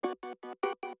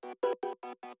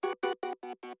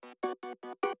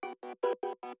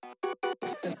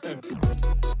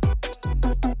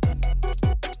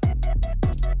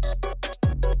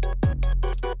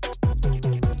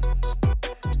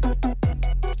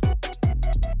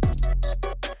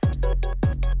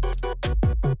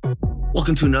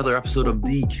Welcome to another episode of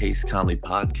the Case Conley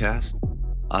podcast.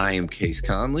 I am Case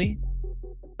Conley,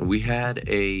 and we had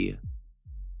a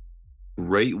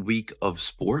great week of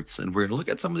sports, and we're going to look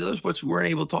at some of the other sports we weren't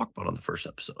able to talk about on the first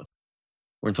episode.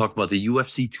 We're going to talk about the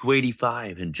UFC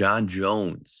 285 and Jon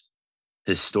Jones'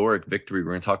 historic victory.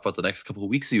 We're going to talk about the next couple of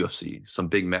weeks of UFC, some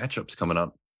big matchups coming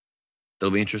up.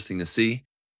 That'll be interesting to see,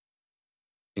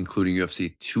 including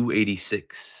UFC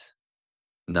 286,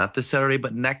 not this Saturday,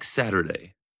 but next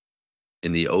Saturday.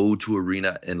 In the O2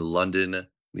 Arena in London,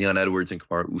 Leon Edwards and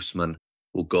Kamaru Usman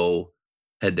will go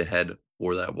head-to-head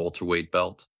for that welterweight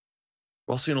belt.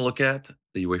 We're also going to look at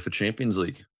the UEFA Champions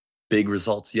League. Big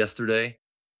results yesterday.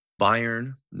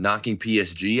 Bayern knocking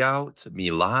PSG out.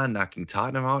 Milan knocking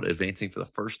Tottenham out, advancing for the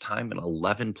first time in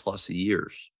 11-plus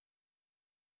years.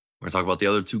 We're going to talk about the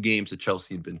other two games that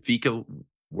Chelsea and Benfica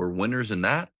were winners in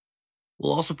that.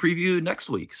 We'll also preview next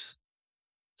week's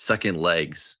second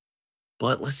legs.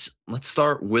 But let's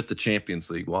start with the Champions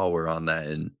League while we're on that.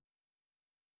 And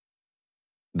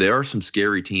there are some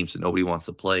scary teams that nobody wants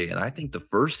to play. And I think the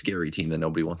first scary team that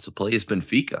nobody wants to play is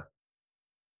Benfica.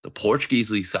 The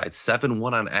Portuguese league side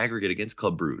 7-1 on aggregate against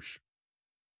Club Brugge.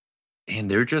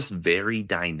 And they're just very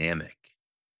dynamic.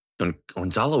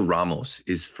 Gonzalo Ramos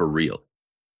is for real.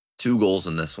 2 goals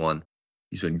in this one.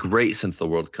 He's been great since the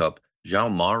World Cup.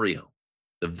 João Mario,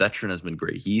 the veteran, has been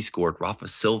great. He scored. Rafa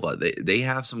Silva. They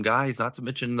have some guys, not to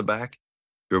mention in the back,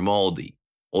 Grimaldi,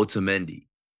 Otamendi,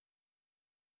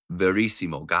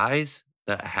 Verissimo, guys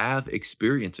that have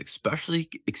experience, especially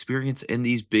experience in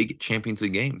these big Champions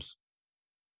League games.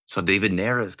 So David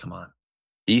Neres, come on.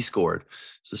 He scored.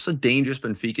 So this is a dangerous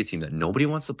Benfica team that nobody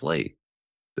wants to play.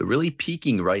 They're really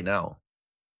peaking right now.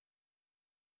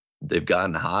 They've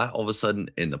gotten hot all of a sudden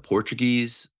in the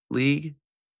Portuguese league,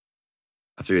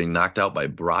 after getting knocked out by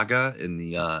Braga in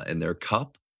their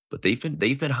cup, but they've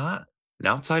been hot. And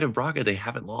outside of Braga, they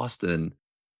haven't lost in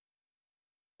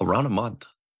around a month.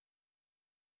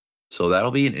 So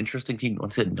that'll be an interesting team.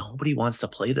 Once again, nobody wants to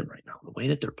play them right now. The way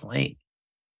that they're playing,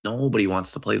 nobody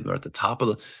wants to play them. They're at the top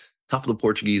of the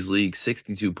Portuguese league,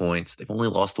 62 points. They've only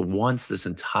lost once this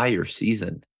entire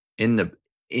season in the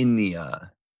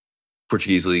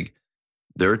Portuguese league.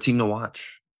 They're a team to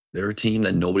watch. They're a team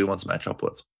that nobody wants to match up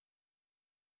with.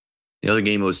 The other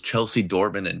game was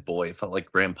Chelsea-Dortmund, and boy, it felt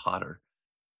like Graham Potter.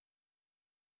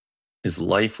 His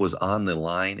life was on the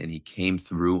line, and he came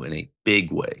through in a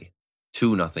big way.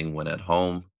 2-0 win at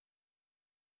home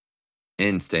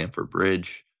in Stamford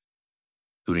Bridge,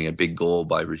 including a big goal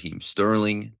by Raheem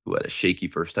Sterling, who had a shaky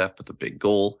first half, but the big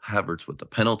goal. Havertz with the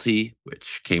penalty,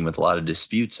 which came with a lot of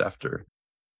disputes after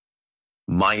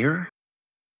Meyer,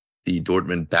 the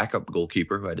Dortmund backup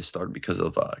goalkeeper, who had to start because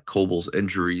of Kobel's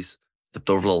injuries, stepped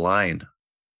over the line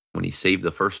when he saved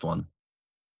the first one.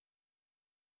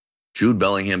 Jude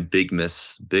Bellingham, big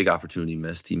miss, big opportunity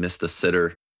missed. He missed a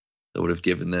sitter that would have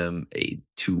given them a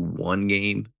 2-1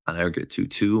 game on aggregate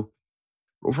 2-2.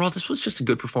 Overall, this was just a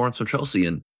good performance from Chelsea,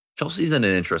 and Chelsea's in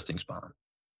an interesting spot.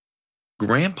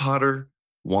 Graham Potter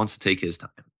wants to take his time.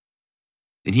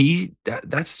 And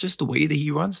that's just the way that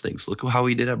he runs things. Look at how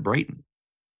he did at Brighton.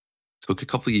 Took a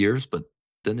couple of years, but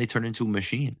then they turned into a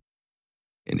machine.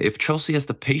 And if Chelsea has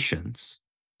the patience,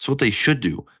 it's what they should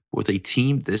do with a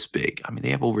team this big. I mean,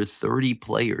 they have over 30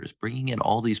 players. Bringing in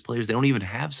all these players, they don't even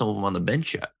have some of them on the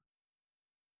bench yet.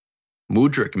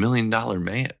 Mudryk, $1 million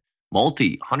man.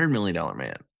 Multi, $100 million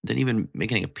man. Didn't even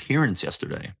make an appearance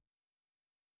yesterday.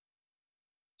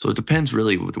 So it depends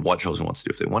really what Chelsea wants to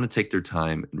do. If they want to take their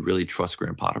time and really trust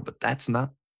Graham Potter, but it's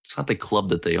not the club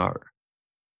that they are.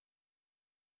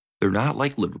 They're not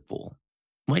like Liverpool.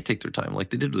 Might take their time like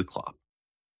they did with Klopp.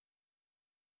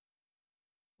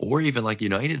 Or even like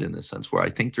United in this sense, where I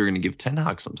think they're going to give Ten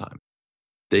Hag some time.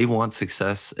 They want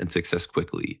success and success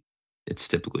quickly. It's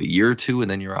typically a year or two and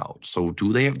then you're out. So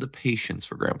do they have the patience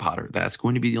for Graham Potter? That's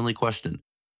going to be the only question.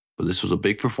 But this was a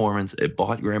big performance. It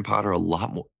bought Graham Potter a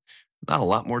lot more, not a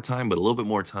lot more time, but a little bit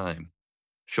more time.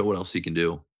 Show what else he can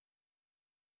do.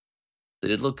 They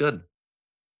did look good.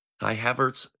 Kai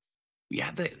Havertz,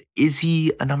 is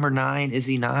he a number 9? Is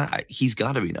he not? He's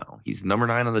got to be now. He's number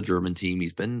 9 on the German team.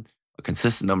 He's been a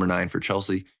consistent number 9 for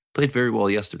Chelsea. Played very well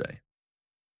yesterday.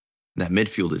 And that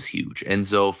midfield is huge.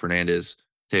 Enzo, Fernandez,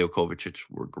 Teo Kovacic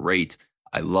were great.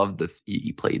 I love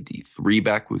he played the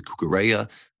 3-back with Cucurella,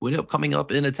 who ended up coming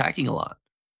up and attacking a lot.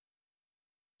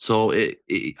 So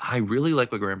I really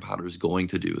like what Graham Potter is going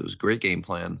to do. It was a great game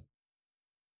plan.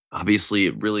 Obviously,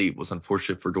 it really was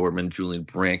unfortunate for Dortmund. Julian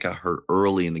Brandt got hurt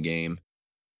early in the game.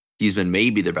 He's been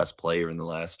maybe their best player in the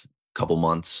last couple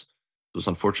months. It was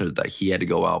unfortunate that he had to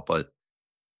go out, but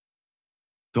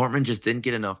Dortmund just didn't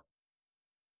get enough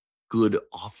good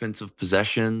offensive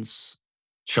possessions.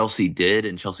 Chelsea did,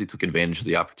 and Chelsea took advantage of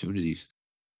the opportunities.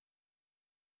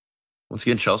 Once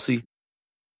again, Chelsea,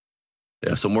 they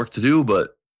have some work to do,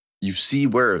 but you see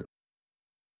where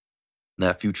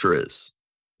that future is.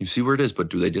 You see where it is, but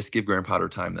do they just give Graham Potter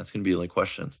time? That's going to be the only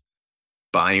question.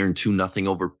 Bayern 2-0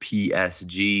 over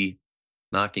PSG,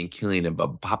 knocking Kylian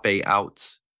Mbappe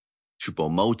out.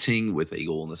 Choupo-Moting with a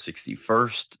goal in the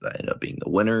 61st. That ended up being the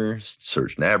winner.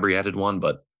 Serge Gnabry added one,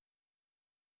 but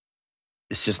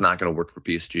it's just not going to work for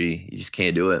PSG. You just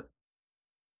can't do it.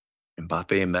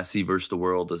 Mbappe and Messi versus the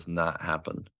world does not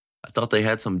happen. I thought they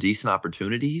had some decent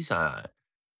opportunities.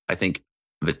 I think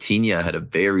Vitinha had a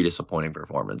very disappointing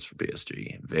performance for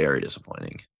PSG. Very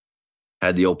disappointing.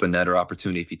 Had the open netter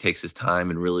opportunity if he takes his time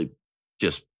and really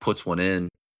just puts one in.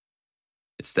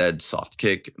 Instead, soft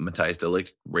kick, Matthias de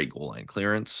Ligt, great goal line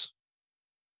clearance.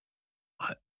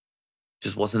 But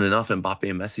just wasn't enough. Mbappe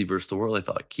and Messi versus the world. I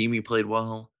thought Kimi played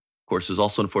well. Of course, it was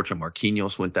also unfortunate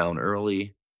Marquinhos went down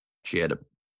early. She had to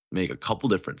make a couple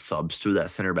different subs to that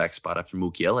center back spot after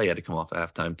Mukiele had to come off at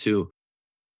halftime too.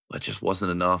 But just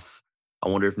wasn't enough. I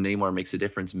wonder if Neymar makes a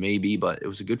difference, maybe, but it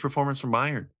was a good performance from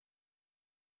Bayern.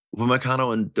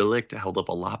 Upamecano and de Ligt held up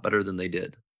a lot better than they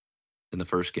did in the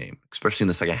first game, especially in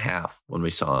the second half when we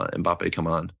saw Mbappe come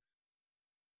on.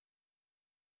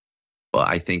 But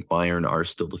I think Bayern are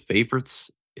still the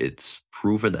favorites. It's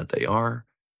proven that they are,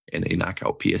 and they knock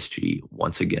out PSG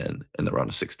once again in the round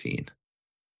of 16.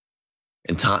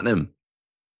 And Tottenham,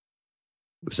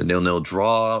 it was a 0-0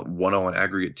 draw, 1-0 on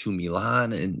aggregate to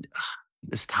Milan, and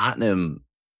this Tottenham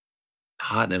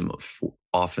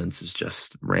offense is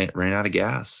just ran out of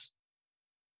gas.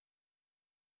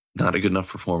 Not a good enough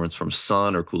performance from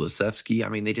Son or Kulusevski. I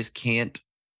mean, they just can't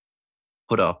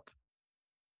put up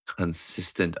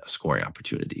consistent scoring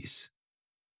opportunities.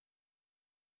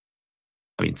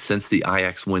 I mean, since the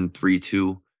Ajax win 3-2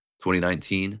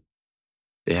 2019,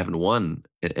 they haven't won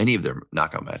any of their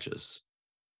knockout matches.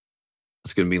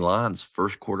 It's going to be Milan's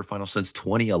first quarterfinal since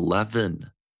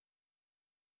 2011.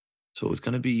 So it's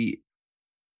going to be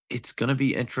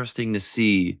interesting to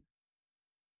see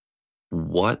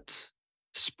what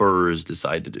Spurs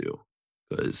decide to do,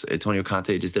 because Antonio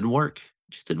Conte just didn't work.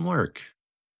 Just didn't work.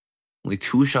 Only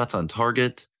 2 shots on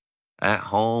target at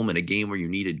home in a game where you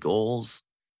needed goals.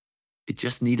 It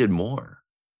just needed more.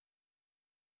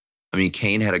 I mean,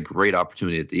 Kane had a great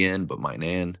opportunity at the end, but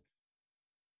Mainan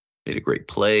made a great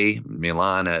play.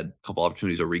 Milan had a couple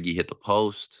opportunities. Origi hit the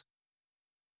post,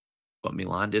 but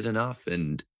Milan did enough.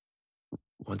 And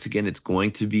once again, it's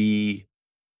going to be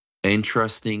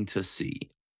interesting to see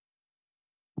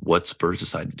what Spurs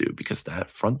decide to do, because that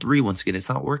front three, once again, it's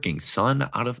not working. Son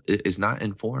is not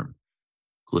in form.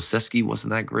 Kulusevski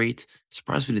wasn't that great.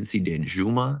 Surprised we didn't see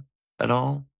Danjuma at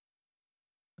all.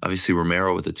 Obviously,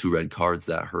 Romero with the 2 red cards,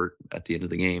 that hurt at the end of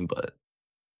the game, but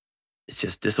it's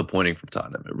just disappointing from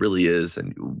Tottenham. It really is,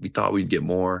 and we thought we'd get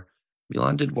more.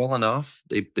 Milan did well enough.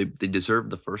 They deserved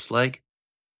the first leg.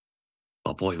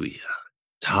 But boy,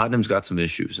 Tottenham's got some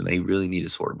issues, and they really need to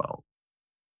sort them out.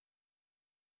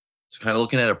 So kind of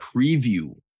looking at a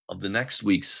preview of the next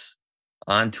week's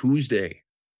on Tuesday,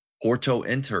 Porto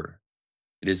Inter.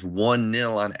 It is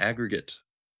 1-0 on aggregate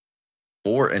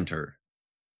for Inter,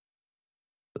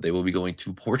 but they will be going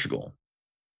to Portugal.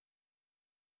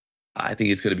 I think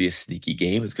it's going to be a sneaky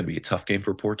game. It's going to be a tough game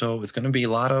for Porto. It's going to be a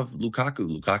lot of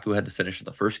Lukaku. Lukaku had to finish in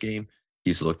the first game.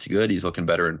 He's looked good. He's looking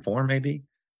better in form, maybe.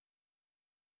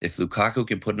 If Lukaku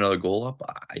can put another goal up,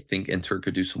 I think Inter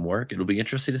could do some work. It'll be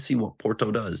interesting to see what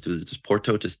Porto does. Does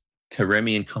Porto, just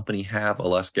Taremi and company have a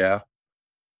less gaff?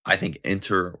 I think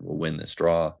Inter will win this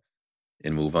draw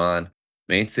and move on.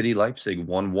 Man City Leipzig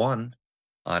 1-1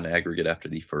 on aggregate after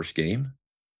the first game,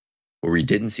 where we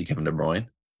didn't see Kevin De Bruyne.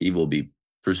 He will be,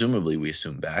 presumably, we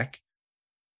assume, back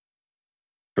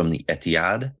from the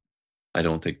Etihad. I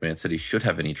don't think Man City should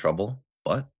have any trouble,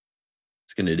 but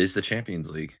it is the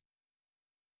Champions League.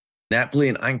 Napoli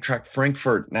and Eintracht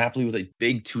Frankfurt. Napoli with a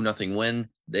big 2-0 win.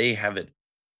 They have it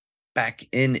back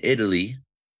in Italy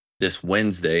this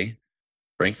Wednesday.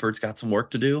 Frankfurt's got some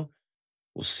work to do.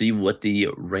 We'll see what the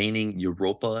reigning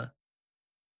Europa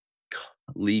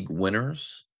League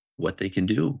winners, what they can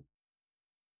do.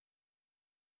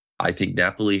 I think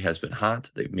Napoli has been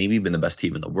hot. They've maybe been the best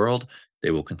team in the world.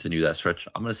 They will continue that stretch.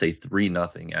 I'm going to say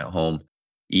 3-0 at home,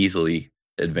 easily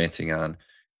advancing on.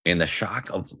 And the shock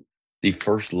of the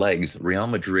first legs, Real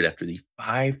Madrid, after the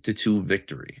 5-2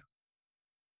 victory,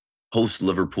 host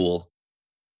Liverpool,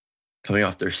 coming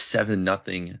off their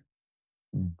 7-0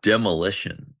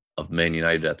 demolition of Man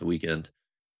United at the weekend.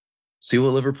 See what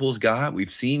Liverpool's got. We've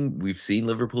seen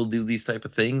Liverpool do these type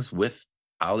of things with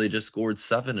how they just scored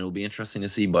 7. It'll be interesting to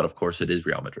see, but of course it is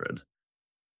Real Madrid.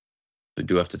 We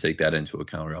do have to take that into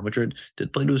account. Real Madrid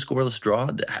did play to a scoreless draw.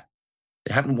 They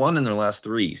haven't won in their last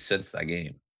 3 since that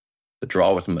game. The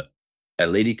draw with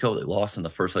Atletico, they lost in the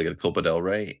first leg of the Copa del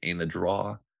Rey, and the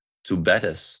draw to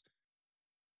Betis.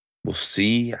 We'll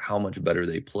see how much better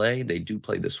they play. They do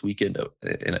play this weekend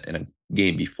in a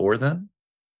game before then.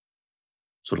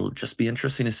 So it'll just be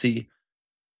interesting to see,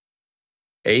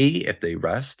 if they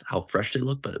rest, how fresh they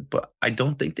look. But I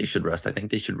don't think they should rest. I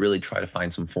think they should really try to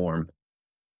find some form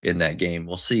in that game.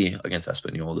 We'll see against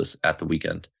Espanyol this at the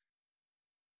weekend.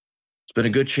 It's been a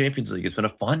good Champions League. It's been a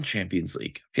fun Champions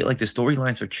League. I feel like the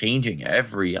storylines are changing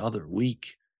every other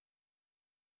week.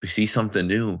 We see something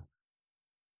new.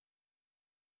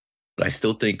 But I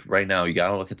still think right now you got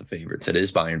to look at the favorites. It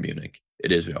is Bayern Munich.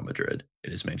 It is Real Madrid.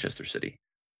 It is Manchester City.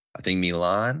 I think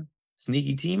Milan,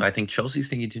 sneaky team. I think Chelsea,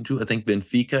 sneaky team too. I think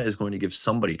Benfica is going to give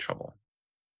somebody trouble.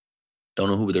 Don't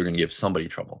know who they're going to give somebody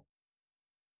trouble.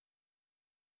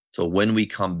 So when we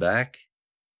come back,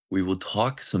 we will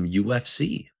talk some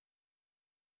UFC.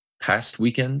 Past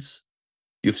weekend's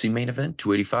UFC main event,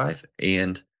 285,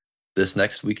 and this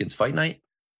next weekend's fight night.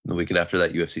 And the weekend after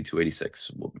that, UFC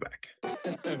 286. We'll be back.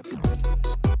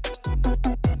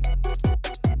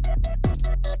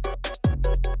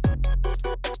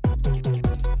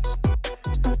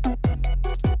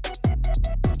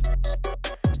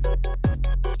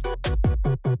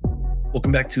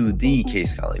 Welcome back to the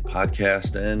Case Conley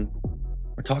podcast, and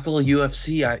we're talking a little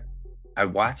UFC. I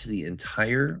watched the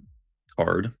entire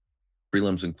card,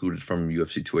 prelims included, from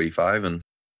UFC 285, and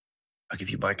I'll give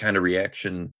you my kind of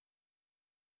reaction.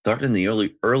 Starting in the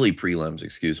early prelims,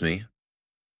 excuse me.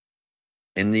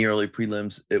 In the early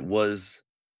prelims, it was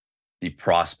the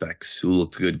prospects who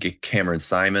looked good. Get Cameron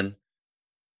Simon.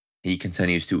 He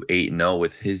continues to 8-0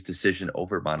 with his decision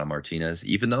over Mana Martinez,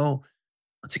 even though,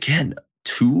 once again,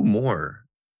 2 more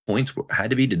points had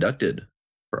to be deducted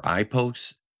for eye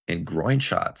pokes and groin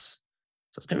shots.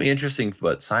 So it's going to be interesting.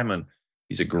 But Simon,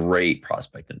 he's a great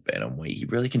prospect in bantamweight. He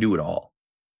really can do it all.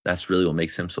 That's really what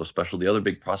makes him so special. The other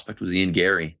big prospect was Ian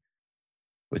Gary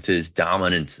with his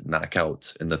dominant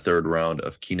knockout in the 3rd round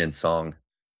of Kenan Song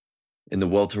in the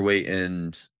welterweight.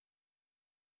 And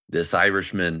this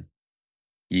Irishman,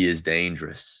 he is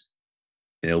dangerous.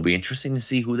 And it'll be interesting to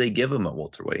see who they give him at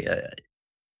welterweight.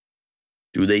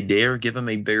 Do they dare give him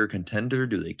a bigger contender?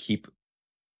 Do they keep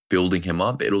building him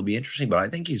up? It'll be interesting, but I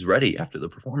think he's ready after the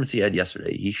performance he had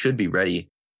yesterday. He should be ready,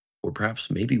 or perhaps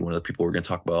maybe one of the people we're going to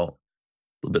talk about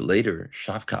a little bit later,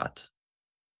 Shavkat.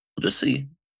 We'll just see.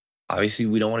 Obviously,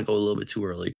 we don't want to go a little bit too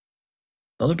early.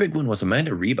 Another big win was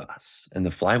Amanda Ribas in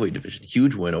the flyweight division.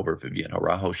 Huge win over Viviane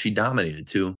Araujo. She dominated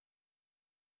too.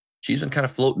 She's been kind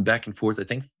of floating back and forth. I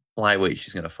think flyweight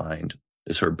she's going to find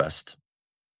is her best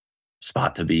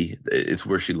spot to be. It's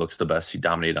where she looks the best. She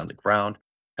dominated on the ground,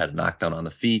 had a knockdown on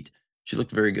the feet. She looked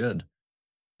very good.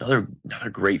 Another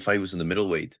great fight was in the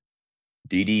middleweight.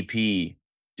 DDP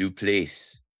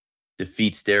Duplessis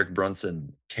defeats Derek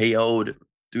Brunson, KO'd,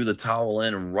 threw the towel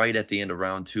in right at the end of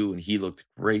round 2, and he looked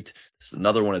great. This is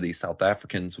another one of these South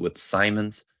Africans with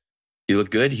Simons. He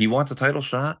looked good. He wants a title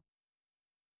shot.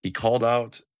 He called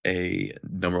out a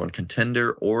 #1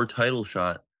 contender or title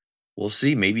shot. We'll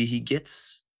see. Maybe he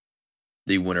gets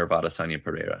the winner of Adesanya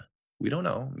Pereira. We don't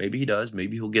know. Maybe he does.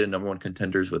 Maybe he'll get a #1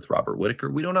 contenders with Robert Whittaker.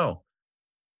 We don't know.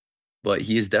 But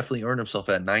he has definitely earned himself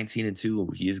at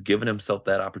 19-2. He has given himself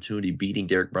that opportunity, beating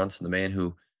Derek Brunson, the man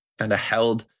who kind of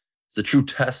held. It's the true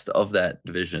test of that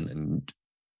division. And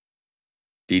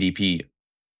DDP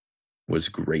was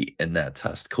great in that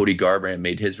test. Cody Garbrandt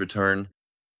made his return.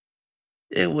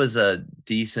 It was a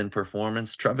decent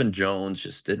performance. Trevin Jones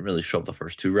just didn't really show up the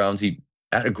first 2 rounds. He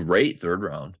had a great 3rd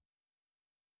round.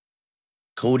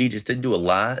 Cody just didn't do a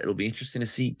lot. It'll be interesting to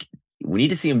see. We need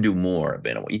to see him do more.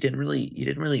 He didn't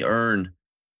really earn,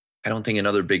 I don't think,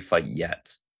 another big fight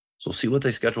yet. So we'll see what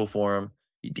they schedule for him.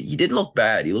 He didn't look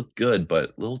bad. He looked good, but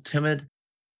a little timid.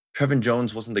 Trevin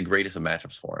Jones wasn't the greatest of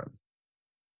matchups for him.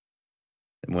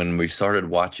 And when we started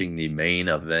watching the main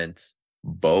event,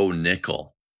 Bo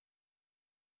Nickel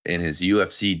in his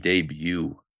UFC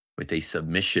debut with a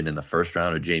submission in the 1st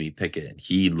round of Jamie Pickett, and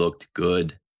he looked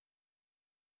good.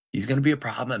 He's going to be a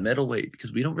problem at middleweight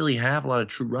because we don't really have a lot of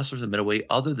true wrestlers at middleweight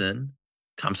other than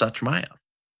Khamzat Chimaev.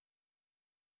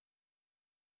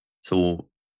 So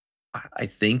I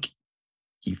think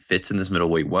He fits in this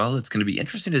middleweight well. It's going to be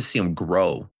interesting to see him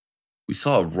grow. We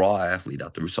saw a raw athlete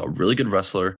out there. We saw a really good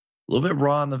wrestler, a little bit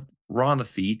raw on the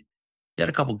feet. He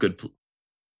had couple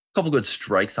good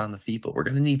strikes on the feet, but we're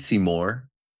going to need to see more.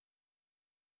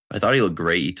 I thought he looked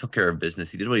great. He took care of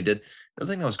business. He did what he did. The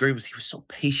other thing that was great was he was so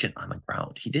patient on the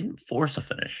ground. He didn't force a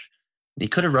finish. And he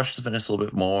could have rushed the finish a little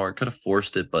bit more, could have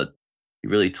forced it, but he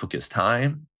really took his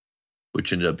time,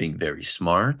 which ended up being very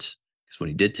smart. Because when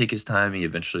he did take his time, he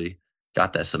eventually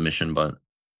got that submission. But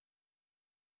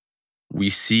we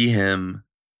see him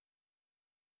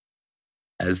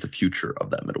as the future of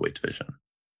that middleweight division.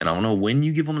 And I don't know when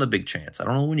you give him the big chance. I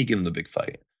don't know when you give him the big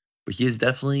fight. But he has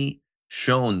definitely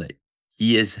shown that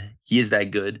he is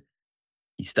that good.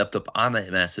 He stepped up on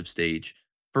that massive stage,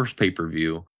 first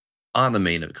pay-per-view, on the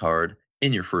main card,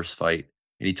 in your first fight,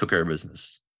 and he took care of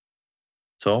business.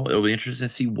 So it'll be interesting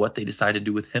to see what they decide to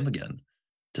do with him again.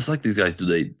 Just like these guys, do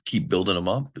they keep building him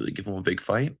up? Do they give him a big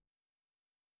fight?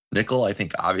 Nickel, I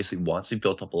think, obviously wants to be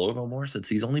built up a little bit more since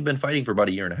he's only been fighting for about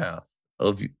a year and a half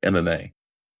of MMA.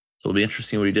 So it'll be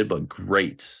interesting what he did, but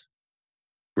great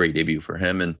debut for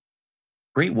him. And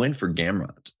great win for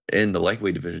Gamrot in the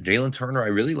lightweight division. Jalen Turner, I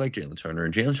really like Jalen Turner,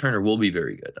 and Jalen Turner will be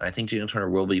very good. I think Jalen Turner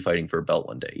will be fighting for a belt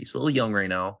one day. He's a little young right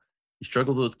now. He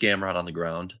struggled with Gamrot on the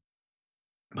ground,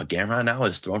 but Gamrot now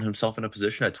has thrown himself in a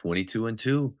position at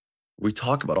 22-2. We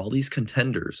talk about all these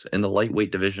contenders in the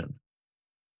lightweight division.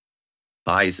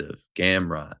 Bizev,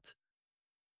 Gamrot,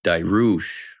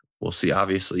 Dairush. We'll see,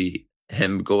 obviously,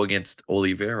 him go against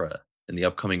Oliveira in the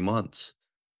upcoming months.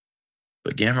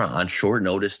 But Gamrot, on short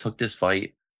notice, took this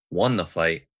fight, won the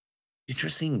fight.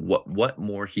 Interesting what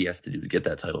more he has to do to get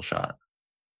that title shot.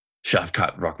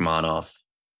 Shavkat Rakhmonov,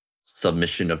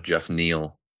 submission of Jeff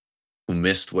Neal, who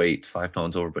missed weight 5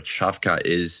 pounds over, but Shavkat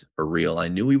is for real. I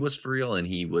knew he was for real, and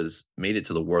he made it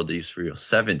to the world that he's for real.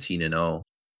 17-0.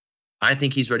 I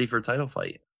think he's ready for a title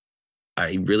fight.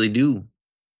 I really do.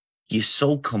 He's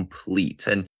so complete,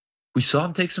 and we saw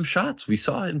him take some shots. We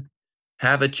saw him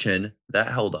have a chin that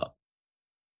held up.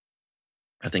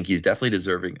 I think he's definitely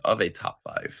deserving of a top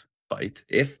 5 fight,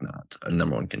 if not a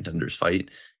number 1 contenders fight.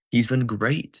 He's been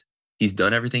great. He's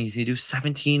done everything he can do.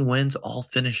 17 wins, all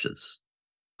finishes,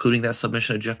 including that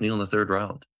submission of Jeff Neal in the 3rd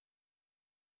round.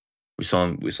 We saw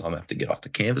him have to get off the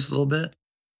canvas a little bit.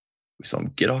 We saw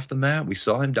him get off the mat. We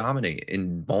saw him dominate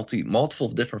in multiple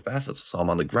different facets. We saw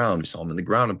him on the ground. We saw him in the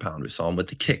ground and pound. We saw him with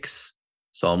the kicks.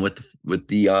 We saw him with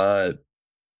the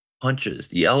punches,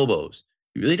 the elbows.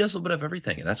 He really does a little bit of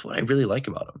everything, and that's what I really like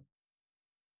about him.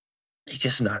 He's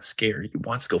just not scared. He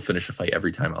wants to go finish a fight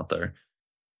every time out there.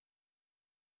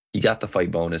 He got the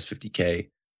fight bonus, 50K.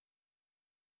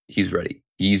 He's ready.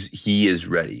 He is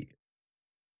ready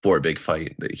for a big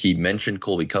fight. He mentioned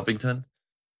Colby Covington.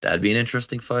 That'd be an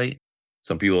interesting fight.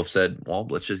 Some people have said, well,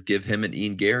 let's just give him and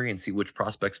Ian Gary and see which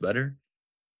prospect's better.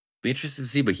 Be interesting to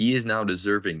see, but he is now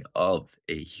deserving of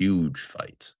a huge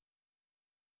fight.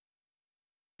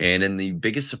 And in the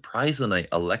biggest surprise of the night,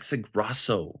 Alexa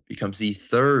Grasso becomes the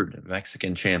 3rd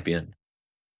Mexican champion,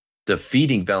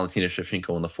 defeating Valentina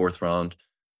Shevchenko in the 4th round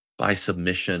by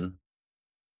submission.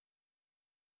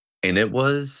 And it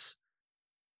was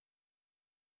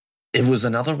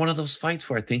another one of those fights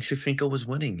where I think Shevchenko was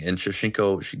winning. And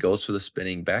Shevchenko, she goes for the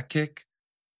spinning back kick.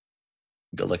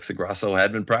 Alexa Grasso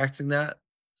had been practicing that,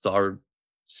 saw her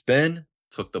spin,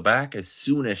 took the back. As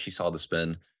soon as she saw the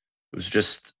spin, it was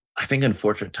just, I think,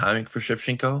 unfortunate timing for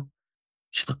Shevchenko.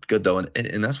 She looked good, though,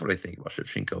 and that's what I think about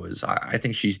Shevchenko is I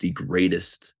think she's the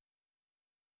greatest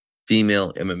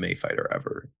female MMA fighter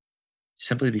ever,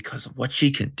 simply because of what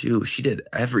she can do. She did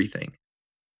everything.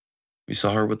 We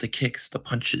saw her with the kicks, the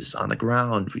punches on the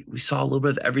ground. We saw a little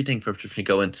bit of everything from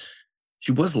Shevchenko, and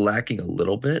she was lacking a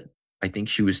little bit. I think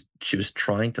she was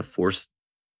trying to force.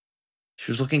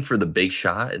 She was looking for the big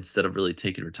shot instead of really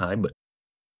taking her time, but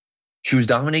she was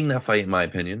dominating that fight, in my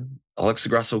opinion. Alexa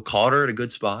Grasso caught her at a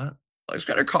good spot.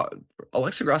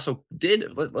 Alexa Grasso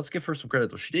did. Let's give her some credit,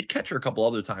 though. She did catch her a couple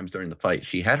other times during the fight.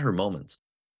 She had her moments.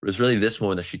 It was really this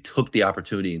one that she took the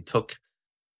opportunity and took.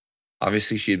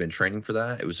 Obviously, she had been training for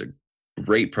that. It was a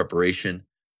great preparation.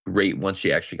 Great once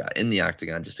she actually got in the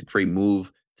octagon. Just a great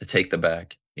move to take the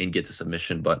back and get to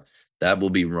submission. But that will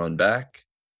be run back.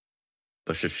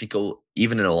 But Shevchenko,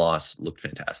 even in a loss, looked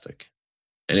fantastic.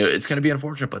 And it's going to be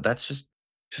unfortunate, but that's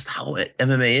just how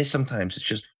MMA is sometimes. It's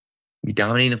just we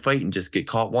dominate a fight and just get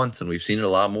caught once. And we've seen it a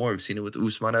lot more. We've seen it with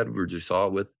Usman Edwards. We saw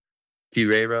it with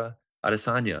Pereira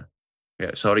Adesanya.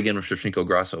 Yeah, saw it again with Shevchenko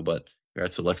Grasso. But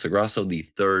congrats to Alexa Grasso, the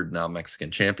 3rd now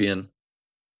Mexican champion.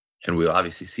 And we'll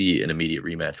obviously see an immediate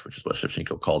rematch, which is what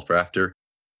Shevchenko called for after.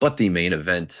 But the main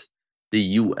event,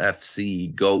 the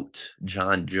UFC GOAT,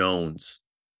 Jon Jones,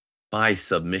 by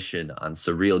submission on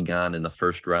Cyril Gane in the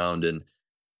first round, and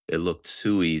it looked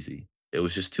too easy. It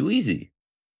was just too easy.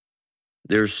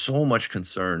 There's so much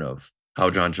concern of how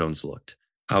Jon Jones looked,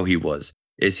 how he was.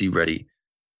 Is he ready?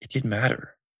 It didn't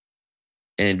matter.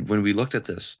 And when we looked at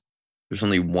this, there's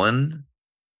only one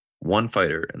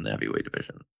fighter in the heavyweight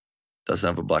division. Doesn't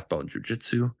have a black belt in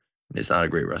jiu-jitsu, and is not a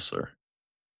great wrestler.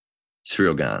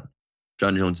 Cyril Gane.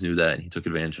 Jon Jones knew that, and he took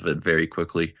advantage of it very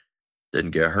quickly.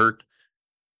 Didn't get hurt.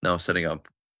 Now setting up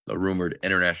a rumored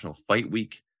International Fight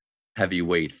Week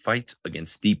heavyweight fight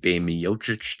against Stipe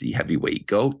Miocic, the heavyweight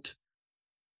GOAT.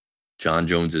 Jon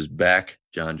Jones is back.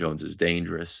 Jon Jones is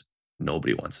dangerous.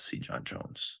 Nobody wants to see Jon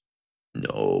Jones.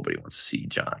 Nobody wants to see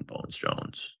Jon Bones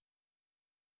Jones.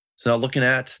 So now looking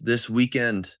at this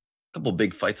weekend, a couple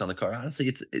big fights on the card. Honestly,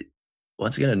 it's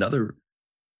once again another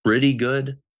pretty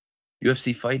good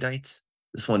UFC fight night.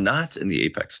 This one not in the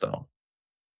Apex though.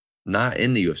 Not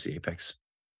in the UFC Apex.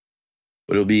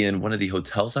 But it'll be in one of the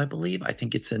hotels, I believe. I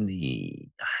think it's in the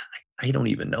I don't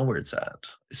even know where it's at.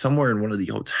 Somewhere in one of the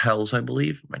hotels, I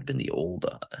believe. Might have been the old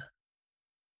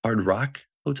Hard Rock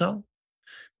Hotel.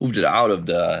 Moved it out of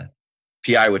the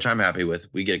PI, which I'm happy with.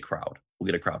 We get a crowd. We'll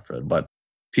get a crowd for it. But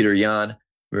Peter Yan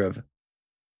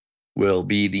will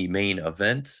be the main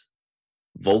event.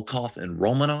 Volkov and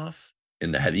Romanov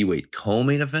in the heavyweight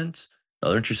co-main event.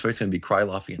 Another interesting fight is going to be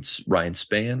Krylov against Ryan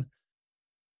Spann.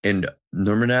 And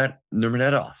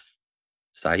Nurmagomedov,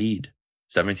 Saeed,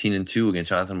 17-2 against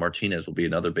Jonathan Martinez will be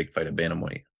another big fight at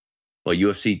bantamweight. Well,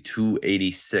 UFC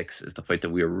 286 is the fight that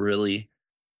we are really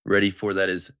ready for. That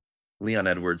is Leon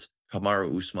Edwards,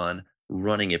 Kamaru Usman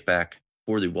running it back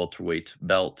for the welterweight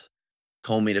belt.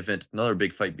 Co-main event, another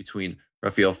big fight between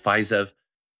Rafael Fiziev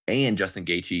and Justin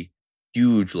Gaethje.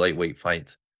 Huge lightweight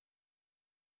fight.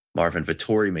 Marvin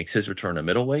Vettori makes his return to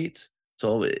middleweight.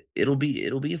 So it'll be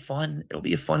a fun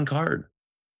card.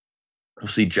 We'll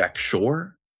see Jack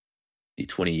Shore, the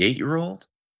 28-year-old,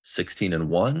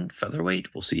 16-1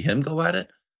 featherweight. We'll see him go at it.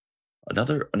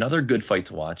 Another good fight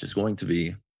to watch is going to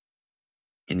be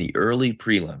in the early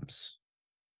prelims.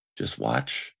 Just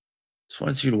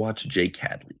wanted you to watch Jake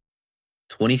Hadley,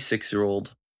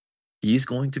 26-year-old. He's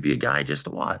going to be a guy just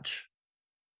to watch.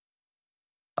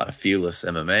 Out of Fearless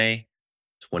MMA,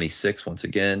 26 once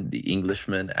again, the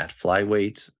Englishman at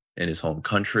flyweight in his home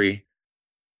country.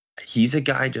 He's a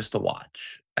guy just to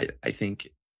watch. I think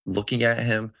looking at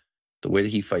him, the way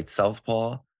that he fights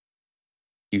southpaw,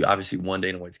 he obviously won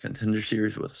Dana White's Contender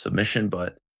Series with a submission,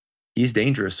 but he's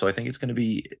dangerous. So I think it's going to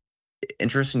be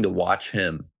interesting to watch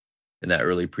him in that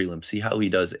early prelim, see how he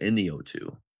does in the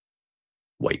O2,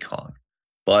 White Kong.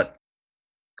 But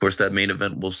of course, that main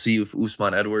event, we'll see if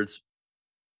Usman Edwards.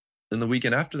 Then the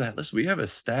weekend after that, listen, we have a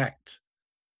stacked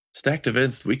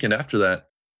events the weekend after that.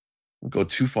 Won't go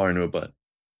too far into it, but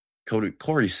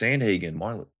Corey Sandhagen,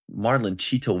 Marlon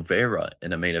Chito Vera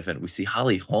in a main event. We see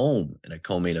Holly Holm in a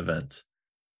co-main event.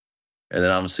 And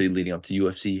then obviously leading up to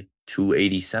UFC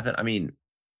 287. I mean,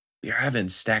 we're having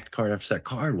stacked card after stacked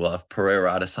card. We'll have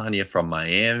Pereira Adesanya from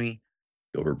Miami,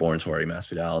 Gilbert Burns, Jorge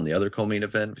Masvidal in the other co-main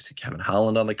event. We see Kevin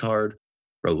Holland on the card,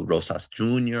 Raul Rosas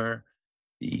Jr.,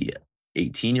 the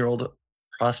 18-year-old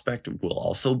prospect will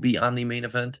also be on the main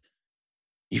event.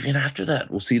 Even after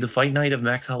that, we'll see the fight night of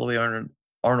Max Holloway,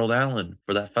 Arnold Allen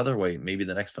for that featherweight, maybe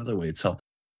the next featherweight. So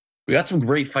we got some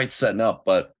great fights setting up,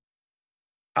 but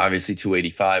obviously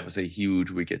 285 was a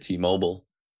huge week at T-Mobile.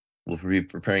 We'll be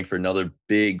preparing for another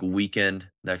big weekend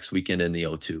next weekend in the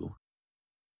O2.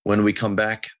 When we come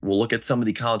back, we'll look at some of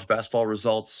the college basketball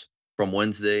results from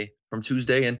Tuesday,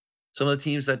 and some of the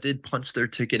teams that did punch their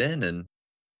ticket in and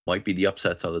might be the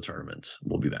upsets of the tournament.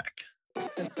 We'll be back.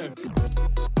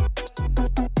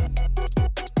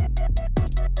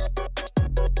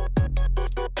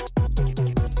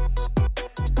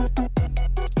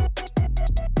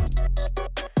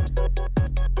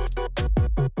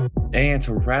 And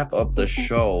to wrap up the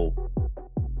show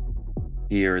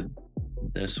here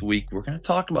this week, we're going to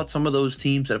talk about some of those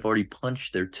teams that have already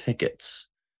punched their tickets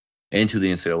into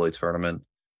the NCAA tournament.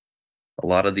 A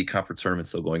lot of the conference tournaments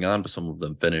still going on, but some of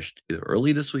them finished either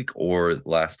early this week or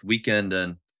last weekend.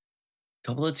 And a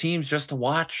couple of teams just to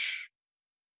watch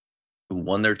who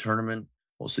won their tournament.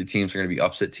 Mostly teams are going to be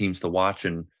upset teams to watch.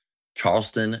 And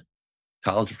Charleston,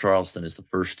 College of Charleston is the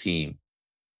first team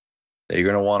that you're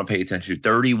going to want to pay attention to.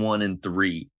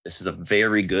 31-3. This is a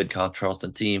very good College of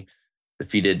Charleston team.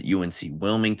 Defeated UNC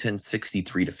Wilmington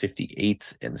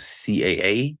 63-58 in the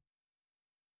CAA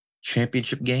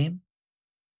championship game.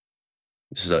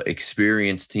 This is an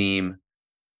experienced team.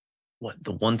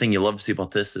 The one thing you love to see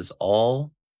about this is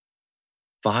all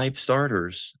 5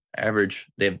 starters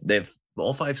average. They have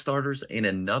all 5 starters and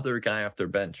another guy off their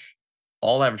bench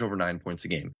all average over 9 points a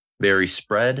game. Very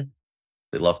spread.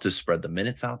 They love to spread the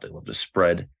minutes out. They love to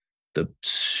spread the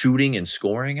shooting and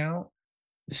scoring out.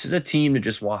 This is a team to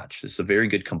just watch. This is a very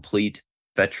good, complete,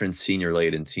 veteran,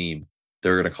 senior-laden team.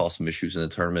 They're going to cause some issues in the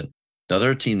tournament.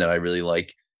 Another team that I really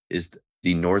like is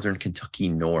the Northern Kentucky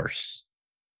Norse.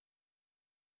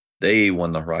 They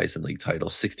won the Horizon League title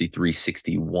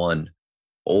 63-61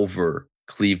 over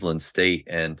Cleveland State.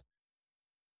 And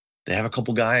they have a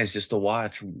couple guys just to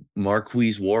watch.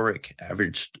 Marquise Warwick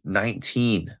averaged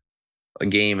 19 a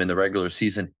game in the regular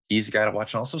season. He's a guy to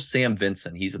watch. And also Sam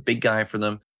Vincent. He's a big guy for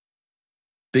them.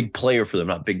 Big player for them.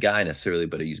 Not big guy necessarily,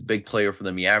 but he's a big player for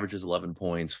them. He averages 11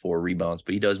 points, 4 rebounds,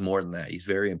 but he does more than that. He's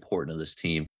very important to this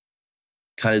team.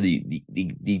 Kind of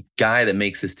the guy that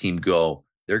makes this team go.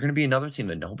 They're going to be another team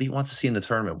that nobody wants to see in the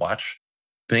tournament. Watch,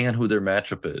 depending on who their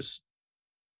matchup is.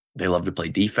 They love to play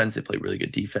defense. They play really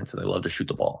good defense, and they love to shoot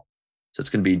the ball. So it's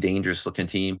going to be a dangerous-looking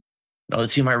team. Another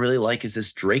team I really like is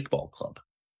this Drake Ball Club.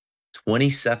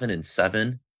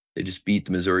 27-7. They just beat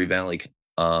the Missouri Valley,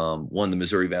 won the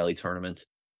Missouri Valley tournament.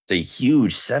 It's a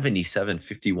huge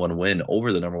 77-51 win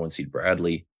over the number 1 seed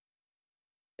Bradley.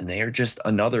 And they are just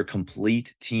another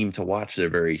complete team to watch. They're a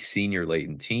very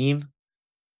senior-laden team.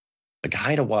 A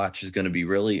guy to watch is going to be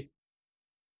really,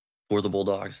 for the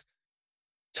Bulldogs,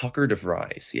 Tucker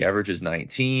DeVries. He averages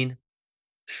 19,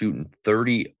 shooting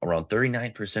around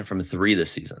 39% from 3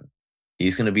 this season.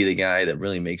 He's going to be the guy that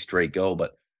really makes Drake go.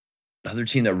 But another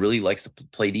team that really likes to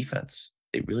play defense.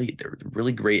 They're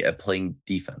really great at playing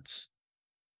defense.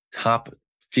 Top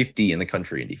 50 in the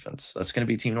country in defense. That's going to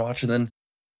be a team to watch. And then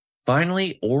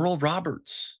finally, Oral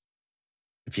Roberts.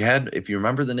 If you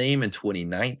remember the name in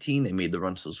 2019, they made the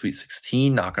run to the Sweet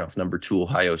 16, knocking off number 2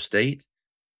 Ohio State.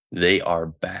 They are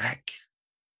back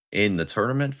in the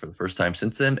tournament for the first time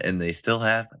since then, and they still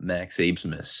have Max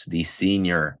Absmus, the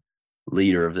senior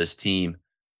leader of this team,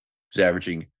 who's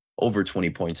averaging over 20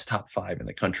 points, top 5 in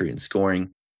the country in scoring.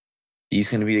 He's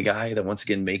going to be the guy that once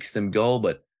again makes them go,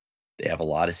 but they have a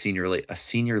lot of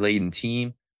senior-laden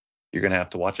team. You're going to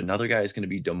have to watch. Another guy is going to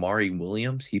be Damari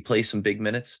Williams. He plays some big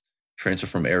minutes. Transfer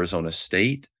from Arizona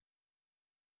State.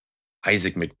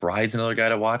 Isaac McBride's another guy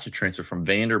to watch. A transfer from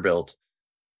Vanderbilt.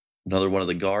 Another one of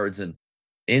the guards. And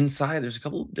inside, there's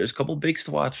a couple bigs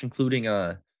to watch, including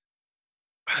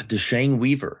Deshang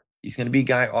Weaver. He's going to be a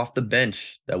guy off the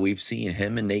bench that we've seen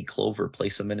him and Nate Clover play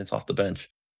some minutes off the bench.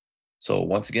 So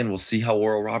once again, we'll see how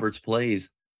Oral Roberts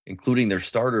plays, including their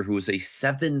starter, who is a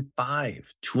 7'5",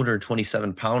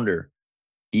 227-pounder.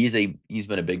 He's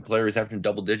been a big player. He's averaging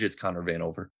double digits, Connor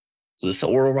Vanover. So this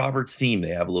Oral Roberts team, they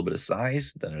have a little bit of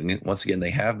size. Then once again, they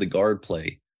have the guard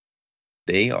play.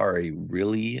 They are a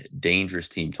really dangerous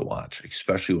team to watch,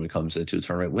 especially when it comes into a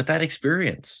tournament with that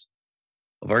experience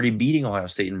of already beating Ohio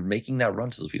State and making that run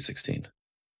to the Sweet 16.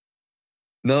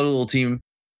 Another little team,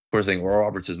 of course, I think Oral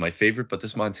Roberts is my favorite, but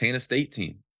this Montana State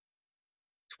team,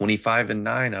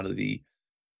 25-9 out of the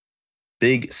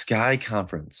Big Sky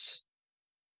Conference.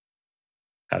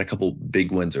 Had a couple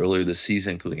big wins earlier this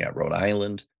season, including at Rhode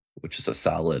Island, which is a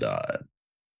solid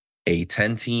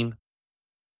A10 team.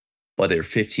 But they were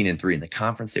 15-3 in the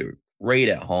conference. They were great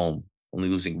at home, only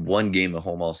losing 1 game at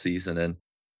home all season. And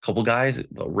a couple guys,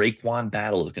 Raekwon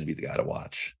Battle is going to be the guy to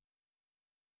watch.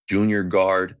 Junior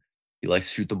guard. He likes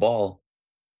to shoot the ball,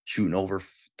 shooting over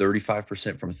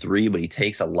 35% from 3, but he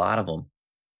takes a lot of them.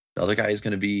 Another guy is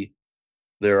going to be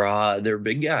their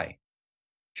big guy,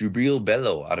 Jubril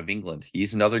Bello out of England.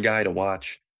 He's another guy to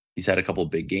watch. He's had a couple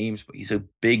of big games, but he's a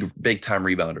big time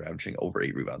rebounder, averaging over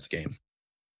 8 rebounds a game.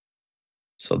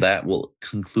 So that will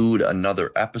conclude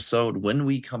another episode. When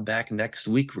we come back next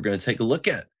week, we're going to take a look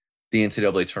at the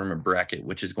NCAA tournament bracket,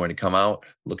 which is going to come out,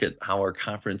 look at how our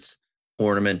conference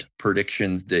tournament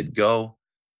predictions did go.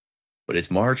 But it's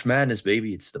March Madness,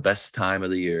 baby. It's the best time of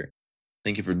the year.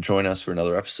 Thank you for joining us for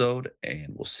another episode, and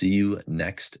we'll see you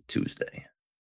next Tuesday.